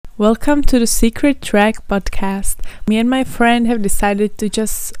Welcome to the Secret Track podcast. Me and my friend have decided to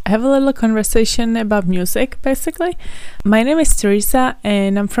just have a little conversation about music, basically. My name is Teresa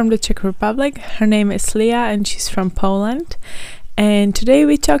and I'm from the Czech Republic. Her name is Leah and she's from Poland. And today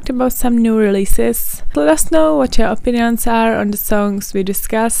we talked about some new releases. Let us know what your opinions are on the songs we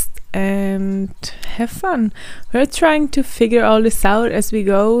discussed and have fun. We're trying to figure all this out as we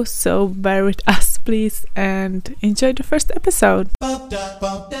go, so bear with us please and enjoy the first episode.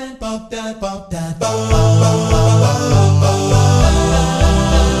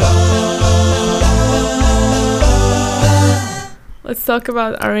 Let's talk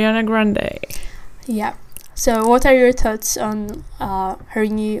about Ariana Grande. Yeah. So what are your thoughts on her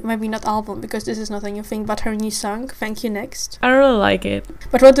new, maybe not album, because this is not a new thing, but her new song, Thank You Next? I really like it.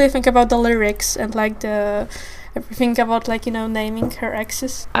 But what do you think about the lyrics and everything about naming her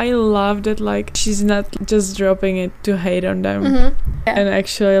exes? I love that she's not just dropping it to hate on them Yeah. and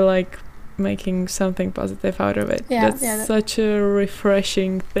actually making something positive out of it. That's such a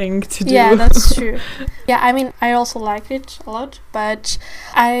refreshing thing to do. Yeah, that's true. Yeah, I mean, I also like it a lot, but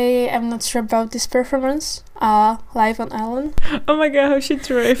I am not sure about this performance live on Ellen. Oh my god, how she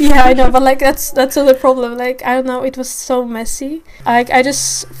tripped. Yeah, I know, but that's not the problem. I don't know, it was so messy. I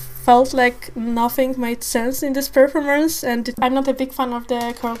just felt like nothing made sense in this performance, and I'm not a big fan of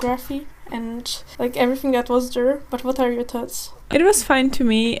the choreography and everything that was there. But what are your thoughts? It was fine to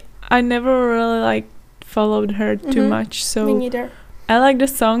me. I never really followed her too much, so me neither. I like the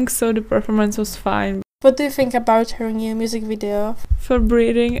song, so the performance was fine. What do you think about her new music video? For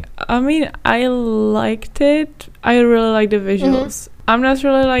Breathing, I mean, I liked it. I really like the visuals. I'm not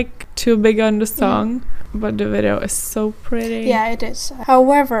really too big on the song, but the video is so pretty. Yeah, it is.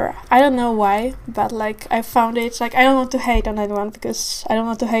 However, I don't know why, but I found it I don't want to hate on anyone because I don't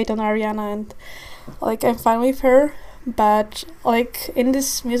want to hate on Ariana, and I'm fine with her. But in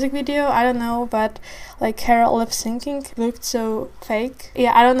this music video, I don't know, but her lip syncing looked so fake.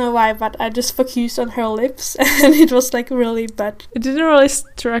 Yeah, I don't know why, but I just focused on her lips and it was really bad. It didn't really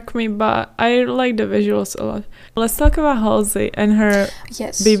strike me, but I like the visuals a lot. Let's talk about Halsey and her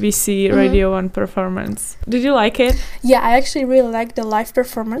BBC Radio 1 performance. Did you like it? Yeah, I actually really liked the live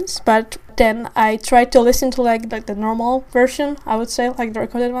performance, but then I tried to listen to the normal version, I would say, the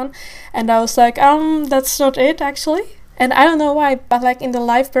recorded one, and I was that's not it actually. And I don't know why, but in the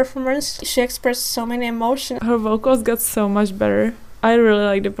live performance, she expressed so many emotions. Her vocals got so much better. I really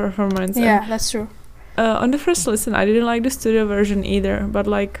like the performance. Yeah, that's true. On the first listen, I didn't like the studio version either, but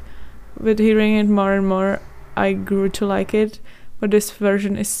with hearing it more and more, I grew to like it. But this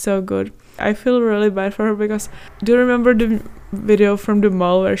version is so good. I feel really bad for her because do you remember the video from the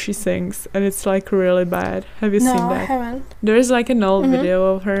mall where she sings and it's really bad? Have you seen that? No, I haven't. There is an old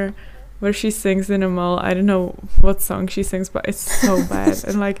video of her where she sings in a mall. I don't know what song she sings, but it's so bad.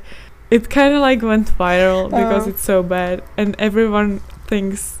 And it kind of went viral because it's so bad, and everyone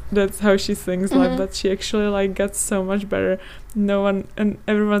thinks that's how she sings live, but she actually gets so much better. No one and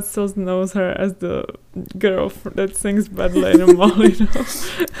everyone still knows her as the girl that sings badly in a mall,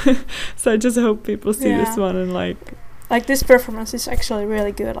 So I just hope people see this one and this performance is actually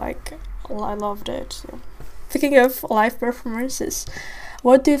really good. I loved it. So. Speaking of live performances,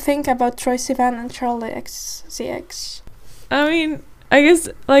 what do you think about Troye Sivan and Charlie XCX? I mean, I guess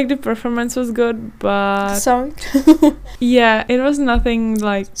the performance was good, but the song? Yeah, it was nothing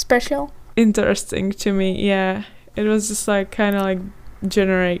special, interesting to me. Yeah, it was just kind of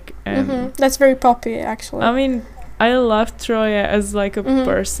generic, and that's very poppy actually. I mean, I love Troye as a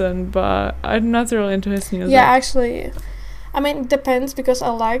person, but I'm not really into his music. Yeah, actually, I mean, it depends because I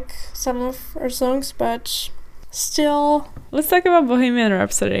like some of her songs, but still. Let's talk about Bohemian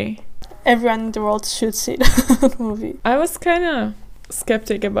Rhapsody. Everyone in the world should see that movie. I was kind of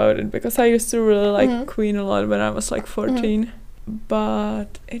skeptic about it because I used to really like Queen a lot when I was 14.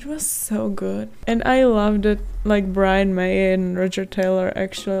 But it was so good. And I loved it Brian May and Roger Taylor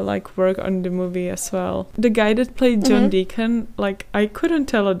actually work on the movie as well. The guy that played John Deacon, I couldn't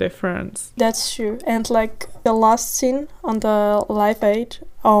tell a difference. That's true. And the last scene on the Live Aid,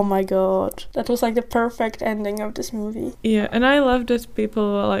 oh my god, that was the perfect ending of this movie. Yeah, and I love that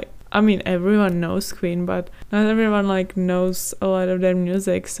people were I mean, everyone knows Queen, but not everyone knows a lot of their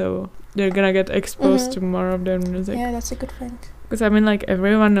music, so they're gonna get exposed to more of their music. Yeah, that's a good thing. Because I mean,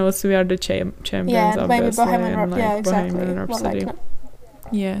 everyone knows We Are the Champions, obviously, Bohemian and exactly. Bohemian Rhapsody.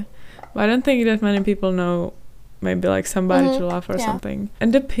 Yeah, but I don't think that many people know maybe like Somebody to Mhm. Love or Yeah. something.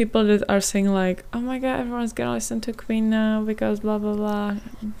 And the people that are saying like, oh my god, everyone's gonna listen to Queen now because blah blah blah,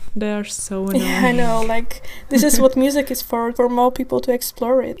 they are so annoying. Yeah, I know. Like, this is what music is for more people to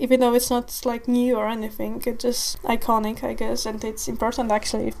explore it. Even though it's not like new or anything, it's just iconic, I guess, and it's important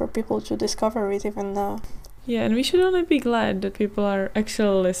actually for people to discover it even now. Yeah, and we should only be glad that people are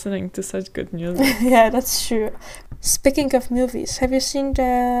actually listening to such good music. Yeah, that's true. Speaking of movies, have you seen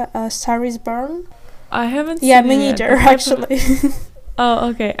the Star is Born? I haven't Yeah, seen me it yet, neither, but I've- actually. Oh,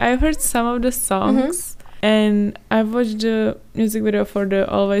 okay. I've heard some of the songs, and I've watched the music video for the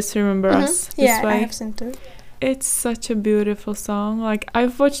Always Remember Us This Yeah, I Way. have seen too. It's such a beautiful song. Like,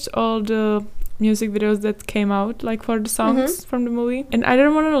 I've watched all the music videos that came out, like, for the songs from the movie. And I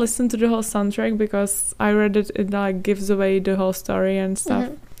don't want to listen to the whole soundtrack because I read that it, like, gives away the whole story and stuff.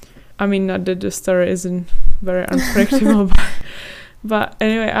 I mean, not that the story isn't very unpredictable, but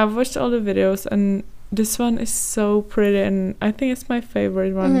anyway, I've watched all the videos, and this one is so pretty, and I think it's my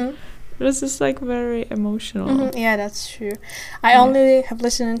favorite one. This is like very emotional. Yeah, that's true. I Yeah. only have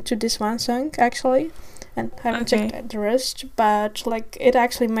listened to this one song actually, and haven't checked out the rest. But like, it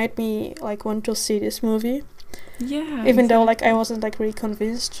actually made me like want to see this movie, Yeah. even though like I wasn't like really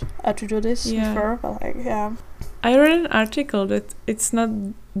convinced to do this Yeah. before. But like, yeah. I read an article that it's not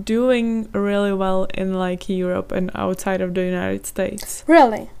doing really well in like Europe and outside of the United States.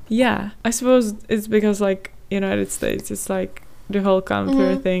 Really? Yeah, I suppose it's because like United States, it's like the whole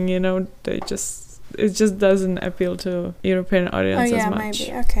country thing, you know, it just doesn't appeal to European audience as much.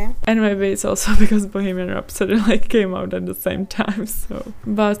 Maybe. Okay. And maybe it's also because Bohemian Rhapsody like came out at the same time. So,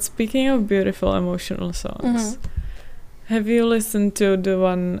 but speaking of beautiful emotional songs, have you listened to the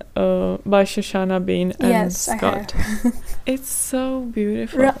one by Shoshana Bean and Yes, Scott? I have. It's so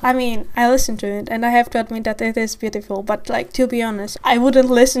beautiful. I mean, I listened to it, and I have to admit that it is beautiful. But like, to be honest, I wouldn't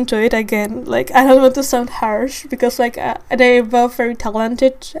listen to it again. Like, I don't want to sound harsh because like they're both very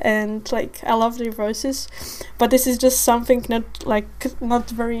talented, and like I love their voices. But this is just something not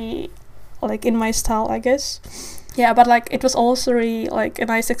very like in my style, I guess. Yeah, but like it was also really like a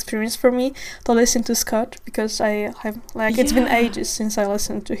nice experience for me to listen to Scott because I have like it's been ages since I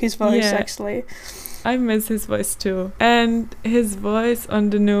listened to his voice actually. I miss his voice too. And his voice on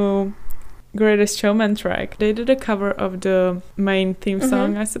the new Greatest Showman track. They did a cover of the main theme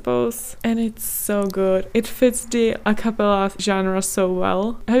song, I suppose. And it's so good. It fits the a cappella genre so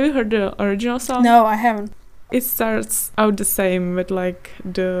well. Have you heard the original song? No, I haven't. It starts out the same with like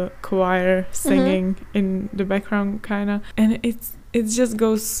the choir singing in the background kinda. And it just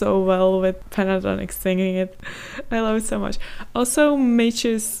goes so well with Pentatonix singing it. I love it so much. Also,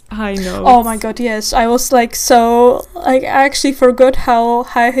 Mitch's high notes. Oh my god, yes. I was like so like I actually forgot how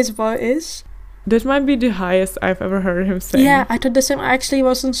high his voice is. That might be the highest I've ever heard him sing. Yeah, I thought the same. I actually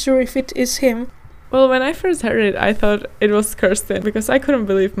wasn't sure if it is him. Well, when I first heard it, I thought it was Kirsten because I couldn't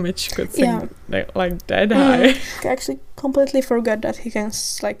believe Mitch could sing like that high. I actually completely forgot that he can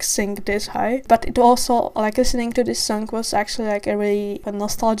like sing this high. But it also like listening to this song was actually like a really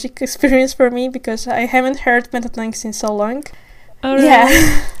nostalgic experience for me because I haven't heard Pentatonix in so long. Oh, really?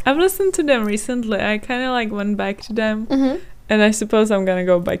 Yeah. I've listened to them recently. I kind of like went back to them. And I suppose I'm gonna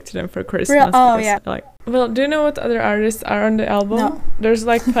go back to them for Christmas. Oh, because, yeah. Like, well, do you know what other artists are on the album? No. There's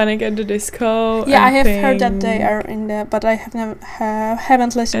like Panic at the Disco. Yeah, I have heard that they are in there, but I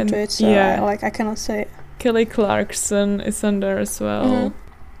haven't listened to it, so I cannot say. Kelly Clarkson is on there as well.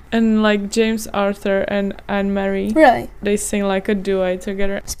 And like James Arthur and Anne Marie. Really? They sing like a duet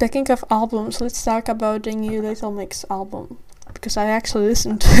together. Speaking of albums, let's talk about the new Little Mix album. Because I actually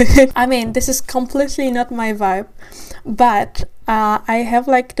listened to it. I mean, this is completely not my vibe, but I have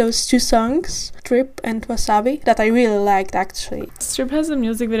like those two songs, Trip and Wasabi, that I really liked actually. Strip has a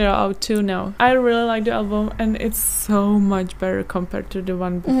music video out too now. I really like the album and it's so much better compared to the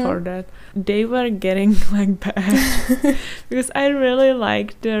one before that. They were getting like bad because I really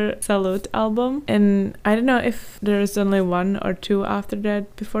liked their Salute album, and I don't know if there's only one or two after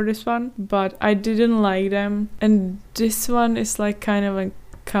that before this one, but I didn't like them, and this one is like kind of a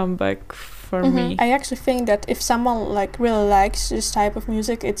comeback for me. I actually think that if someone like really likes this type of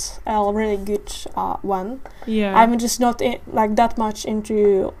music, it's a really good one. Yeah, I'm just not like that much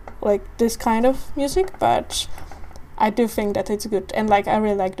into like this kind of music, but I do think that it's good, and like I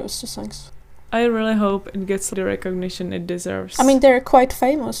really like those two songs. I really hope it gets the recognition it deserves. I mean, they're quite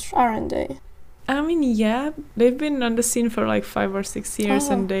famous, aren't they? I mean, yeah, they've been on the scene for like 5 or 6 years,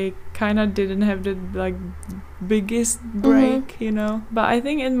 and they kind of didn't have the like biggest break, you know. But I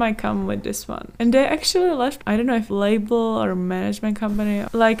think it might come with this one. And they actually left, I don't know if label or management company,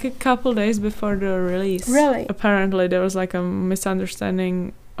 like a couple days before the release. Really? Apparently there was like a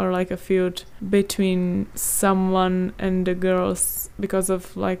misunderstanding or like a feud between someone and the girls because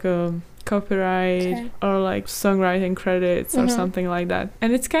of like a copyright or like songwriting credits or something like that.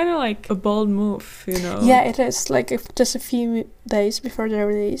 And it's kind of like a bold move, you know. Yeah, it is, like if just a few days before the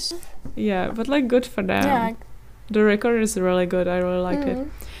release. Yeah, but like good for them. Yeah. The record is really good. I really liked it.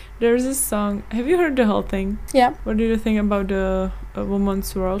 There's this song. Have you heard the whole thing? Yeah. What do you think about the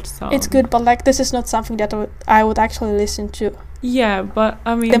Woman's World song? It's good, but like this is not something that I would actually listen to. Yeah, but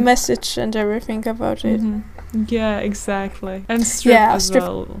I mean the message and everything about it. Yeah, exactly. And Strip as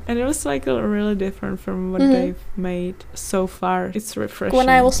well. And it was like really different from what they've made so far. It's refreshing. When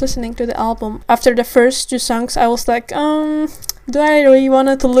I was listening to the album, after the first 2 songs, I was like, do I really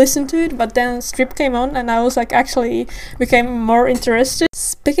wanted to listen to it? But then Strip came on and I was like actually became more interested.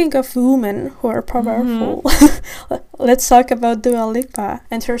 Speaking of women who are powerful, let's talk about Dua Lipa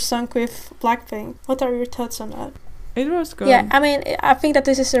and her song with Blackpink. What are your thoughts on that? It was good. Yeah, I mean, I think that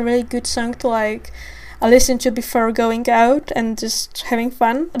this is a really good song to like listen to before going out and just having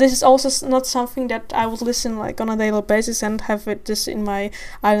fun. This is also not something that I would listen like on a daily basis and have it just in my,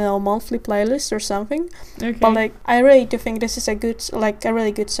 I don't know, monthly playlist or something. Okay. But like I really do think this is a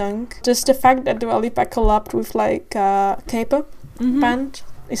really good song. Just the fact that Dua Lipa collabed with like K-pop band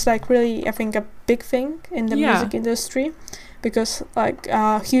is like really, I think, a big thing in the music industry, because like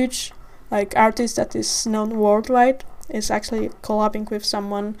a huge like artist that is known worldwide is actually collabing with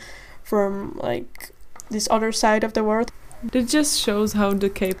someone from like this other side of the world. It just shows how the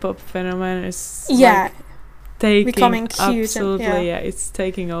K-pop phenomenon is becoming huge. Absolutely, it's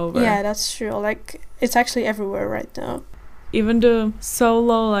taking over. Yeah, that's true. Like it's actually everywhere right now. Even the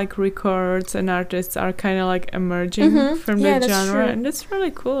solo like records and artists are kind of like emerging from that genre, and that's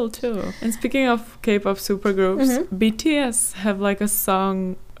really cool too. And speaking of K-pop supergroups, BTS have like a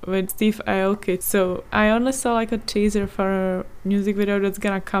song with Steve Aoki. So I only saw like a teaser for a music video that's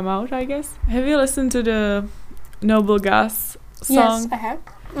gonna come out, I guess. Have you listened to the Noble Gas song? Yes, I have.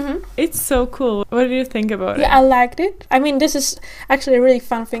 It's so cool. What do you think about it? Yeah, I liked it. I mean, this is actually a really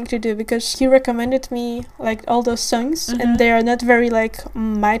fun thing to do because he recommended me like all those songs and they are not very like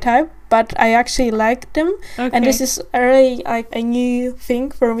my type, but I actually liked them. Okay. And this is a really like a new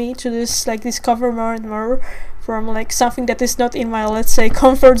thing for me to just like discover more and more from like something that is not in my, let's say,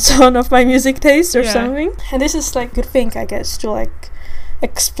 comfort zone of my music taste or something. And this is like a good thing, I guess, to like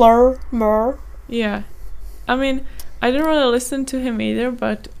explore more. Yeah. I mean, I don't really listen to him either,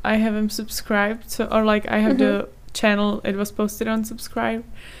 but I have him subscribed, or like I have the channel, it was posted on subscribe,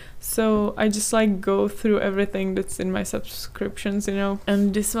 so I just like go through everything that's in my subscriptions, you know.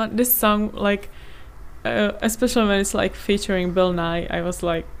 And this song, like especially when it's like featuring Bill Nye, I was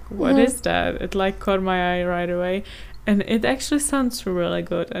like, what is that? It like caught my eye right away, and it actually sounds really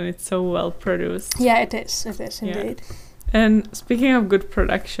good, and it's so well produced. Yeah, it is indeed. And speaking of good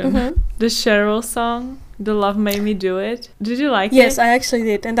production, the Cheryl song, The Love Made Me Do It. Did you like it? Yes, I actually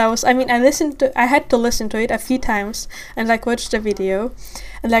did. And I had to listen to it a few times and like watch the video.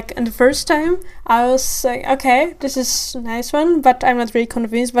 And like the first time I was like, okay, this is a nice one, but I'm not really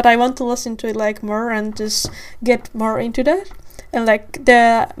convinced, but I want to listen to it like more and just get more into that. And like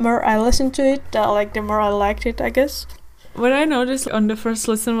the more I listened to it, the more I liked it, I guess. What I noticed on the first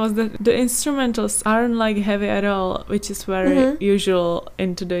listen was that the instrumentals aren't like heavy at all, which is very usual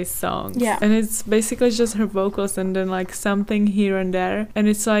in today's songs. Yeah. And it's basically just her vocals and then like something here and there. And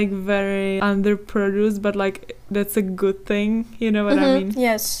it's like very underproduced, but like that's a good thing, you know what I mean?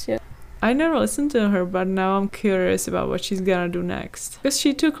 Yes, yeah. I never listened to her, but now I'm curious about what she's gonna do next. Because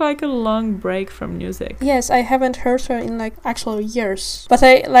she took like a long break from music. Yes, I haven't heard her in like actual years. But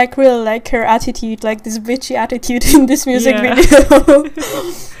I like really like her attitude, like this bitchy attitude in this music video.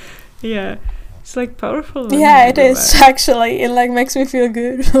 Yeah. It's like powerful. Yeah, it is actually. It like makes me feel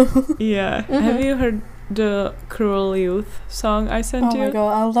good. Yeah. Have you heard the Cruel Youth song I sent you? Oh my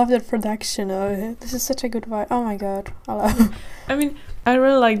god, I love the production of it. This is such a good vibe. Oh my god, I love. I mean, I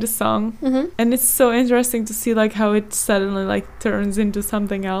really like the song, and it's so interesting to see like how it suddenly like turns into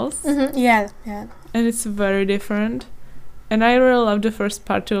something else. Yeah. And it's very different, and I really love the first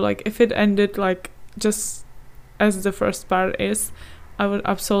part too. Like if it ended like just as the first part is, I would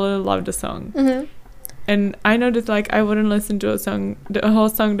absolutely love the song. And I know that like I wouldn't listen to the whole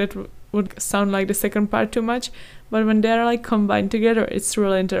song that would sound like the second part too much, but when they're like combined together, it's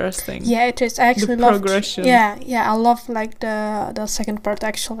really interesting. Yeah, it is. I actually love progression. Yeah, I love like the second part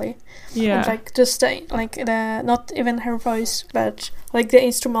actually. Yeah, and, like just like the not even her voice, but like the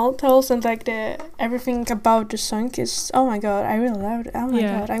instrumentals and like the everything about the song is, oh my god, I really love it. Oh my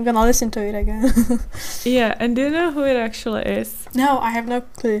god, I'm gonna listen to it again. Yeah, and do you know who it actually is? No, I have no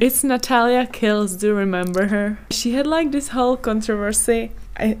clue. It's Natalia Kills. Do you remember her? She had like this whole controversy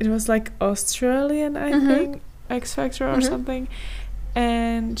it was like Australian, I think, X Factor or something,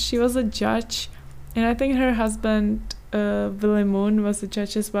 and she was a judge, and I think her husband Willie Moon was a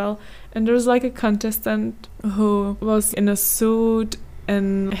judge as well, and there was like a contestant who was in a suit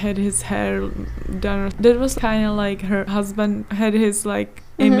and had his hair done. That was kind of like her husband had his like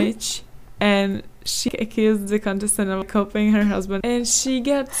image, and she accused the contestant of copying her husband, and she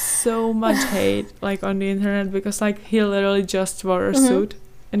gets so much hate like on the internet because like he literally just wore a suit,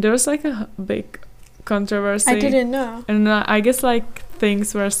 and there was like a big controversy. I didn't know. And I guess like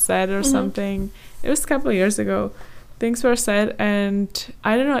things were said or something. It was a couple of years ago. Things were said, and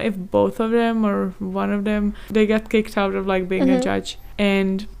I don't know if both of them or one of them, they got kicked out of like being a judge,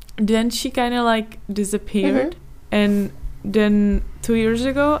 and then she kind of like disappeared, and then 2 years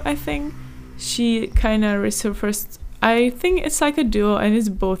ago I think she kind of resurfaced. I think it's like a duo and it's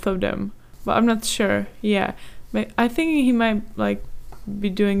both of them, but I'm not sure. Yeah, but I think he might like be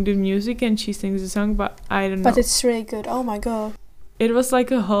doing the music and she sings the song, but I don't know. But it's really good. Oh my god. It was like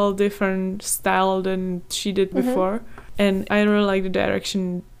a whole different style than she did before, and I really like the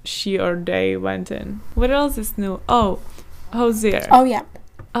direction she or they went in. What else is new? Oh, Hozier. Oh yeah.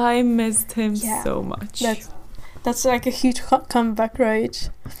 I missed him so much. That's like a huge comeback,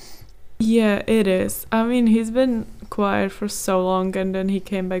 right? Yeah, it is. I mean, he's been quiet for so long, and then he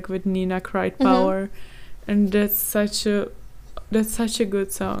came back with Nina Cried Power, and that's such a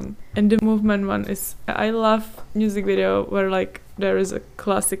good song. And the movement one is, I love music video where like there is a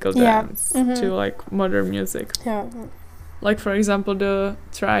classical dance to like modern music. Yeah. Like for example the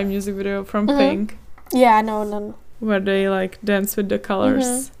Try music video from Pink. Yeah, I know. Where they like dance with the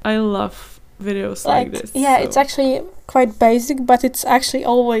colors. I love videos like this. Yeah, so. It's actually quite basic, but it's actually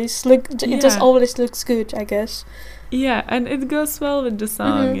always it just always looks good, I guess. Yeah, and it goes well with the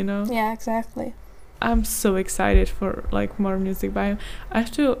song, you know. Yeah, exactly. I'm so excited for like more music by him. I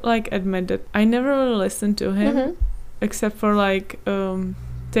have to like admit that I never really listened to him except for like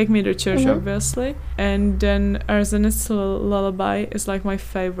Take Me to Church obviously, and then Arsonist's Lullaby is like my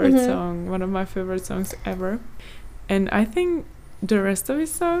favorite song, one of my favorite songs ever. And I think the rest of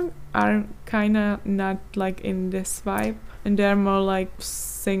his songs are kind of not like in this vibe, and they're more like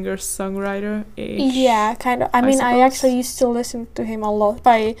singer-songwriter-ish. Yeah, kind of. I mean, I actually used to listen to him a lot. If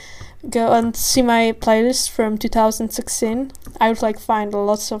I go and see my playlist from 2016, I would like find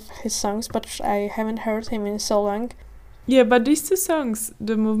lots of his songs, but I haven't heard him in so long. Yeah, but these two songs,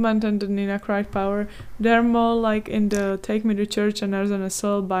 The Movement and the Nina Cried Power, they're more like in the Take Me to Church and Arizona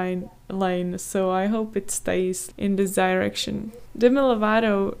Soulbine lane, so I hope it stays in this direction. Demi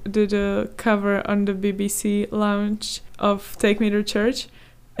Lovato did a cover on the BBC Lounge of Take Me to Church,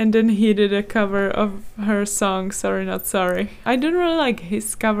 and then he did a cover of her song Sorry Not Sorry. I don't really like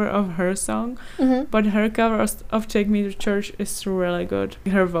his cover of her song, but her cover of Take Me to Church is really good.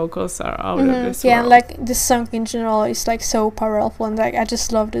 Her vocals are out of this world. Yeah, like this song in general is like so powerful, and like I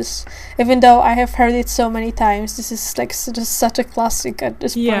just love this. Even though I have heard it so many times, this is like just such a classic at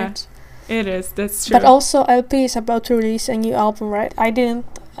this point. It is, that's true. But also LP is about to release a new album, right? I didn't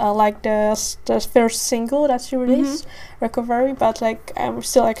like the first single that she released, Recovery, but like I'm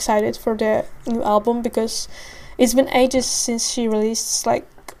still excited for the new album because it's been ages since she released like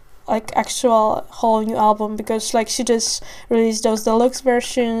actual whole new album, because like she just released those deluxe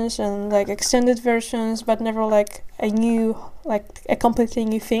versions and like extended versions, but never like a completely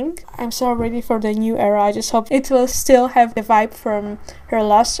new thing. I'm so ready for the new era. I just hope it will still have the vibe from her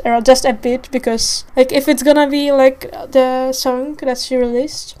last era just a bit, because like if it's gonna be like the song that she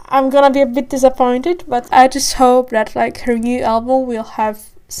released, I'm gonna be a bit disappointed, but I just hope that like her new album will have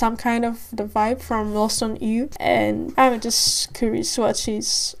some kind of the vibe from Lost on You, and I'm just curious what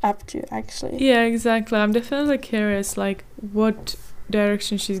she's up to actually. Yeah, exactly. I'm definitely curious like what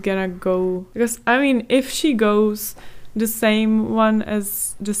direction she's gonna go, because I mean if she goes the same one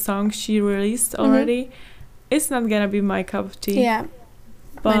as the song she released already, it's not gonna be my cup of tea. Yeah,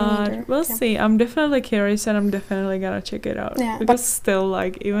 but we'll see. I'm definitely curious, and I'm definitely gonna check it out. Yeah, because still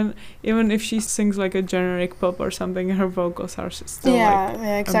like even if she sings like a generic pop or something, her vocals are still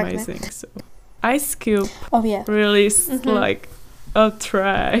exactly. amazing. So Ice Cube released like a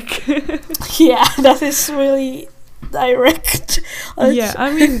track. Yeah, that is really direct. Yeah,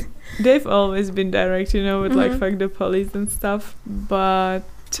 I mean they've always been direct, you know, with like Fuck the Police and stuff, but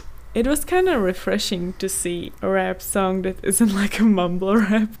it was kind of refreshing to see a rap song that isn't like a mumble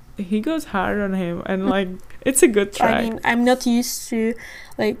rap. He goes hard on him, and like it's a good track. I mean, I'm not used to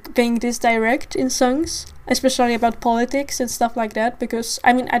like being this direct in songs, especially about politics and stuff like that, because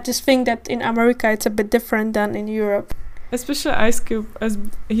I mean I just think that in America it's a bit different than in Europe. Especially Ice Cube, as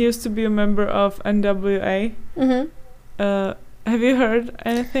he used to be a member of NWA. Have you heard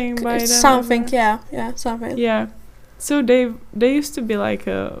anything by them? Something, ever? yeah, something. Yeah. So they used to be like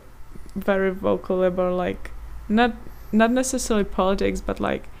a very vocal about like not necessarily politics, but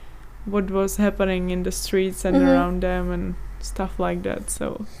like what was happening in the streets and around them and stuff like that.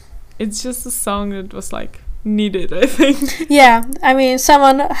 So it's just a song that was like needed, I think. Yeah, I mean,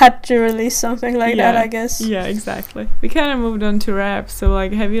 someone had to release something like that, I guess. Yeah, exactly. We kind of moved on to rap. So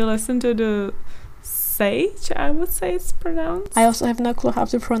like, have you listened to the Sage? I would say it's pronounced. I also have no clue how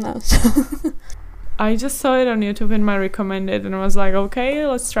to pronounce. I just saw it on YouTube in my recommended and I was like, okay,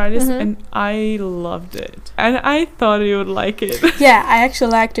 let's try this. And I loved it. And I thought you would like it. Yeah, I actually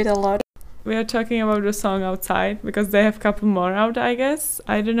liked it a lot. We are talking about the song Outside because they have a couple more out, I guess.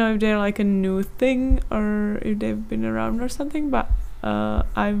 I don't know if they're like a new thing or if they've been around or something, but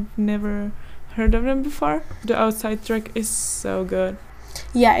I've never heard of them before. The Outside track is so good.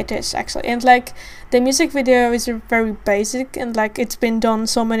 Yeah, it is actually. And like the music video is very basic and like it's been done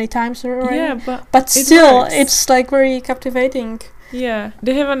so many times already. Yeah, but still it's like very captivating. Yeah.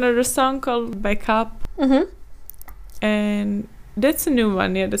 They have another song called Back Up. And that's a new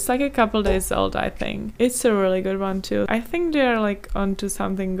one. Yeah, that's like a couple days old, I think. It's a really good one too. I think they're like onto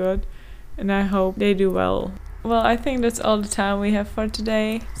something good and I hope they do well. Well, I think that's all the time we have for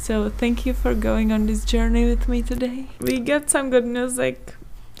today. So thank you for going on this journey with me today. We got some good music,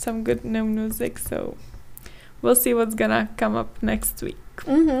 some good new music, so we'll see what's gonna come up next week.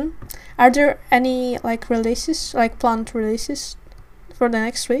 Are there any like releases, like planned releases for the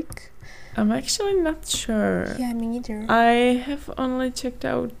next week? I'm actually not sure. Yeah, me neither. I have only checked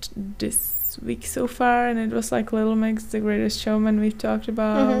out this week so far and it was like Little Mix, The Greatest Showman we've talked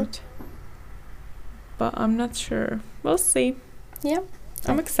about. But I'm not sure. We'll see. Yeah.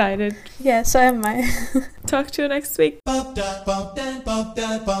 I'm excited. Yeah, so am I. Talk to you next week.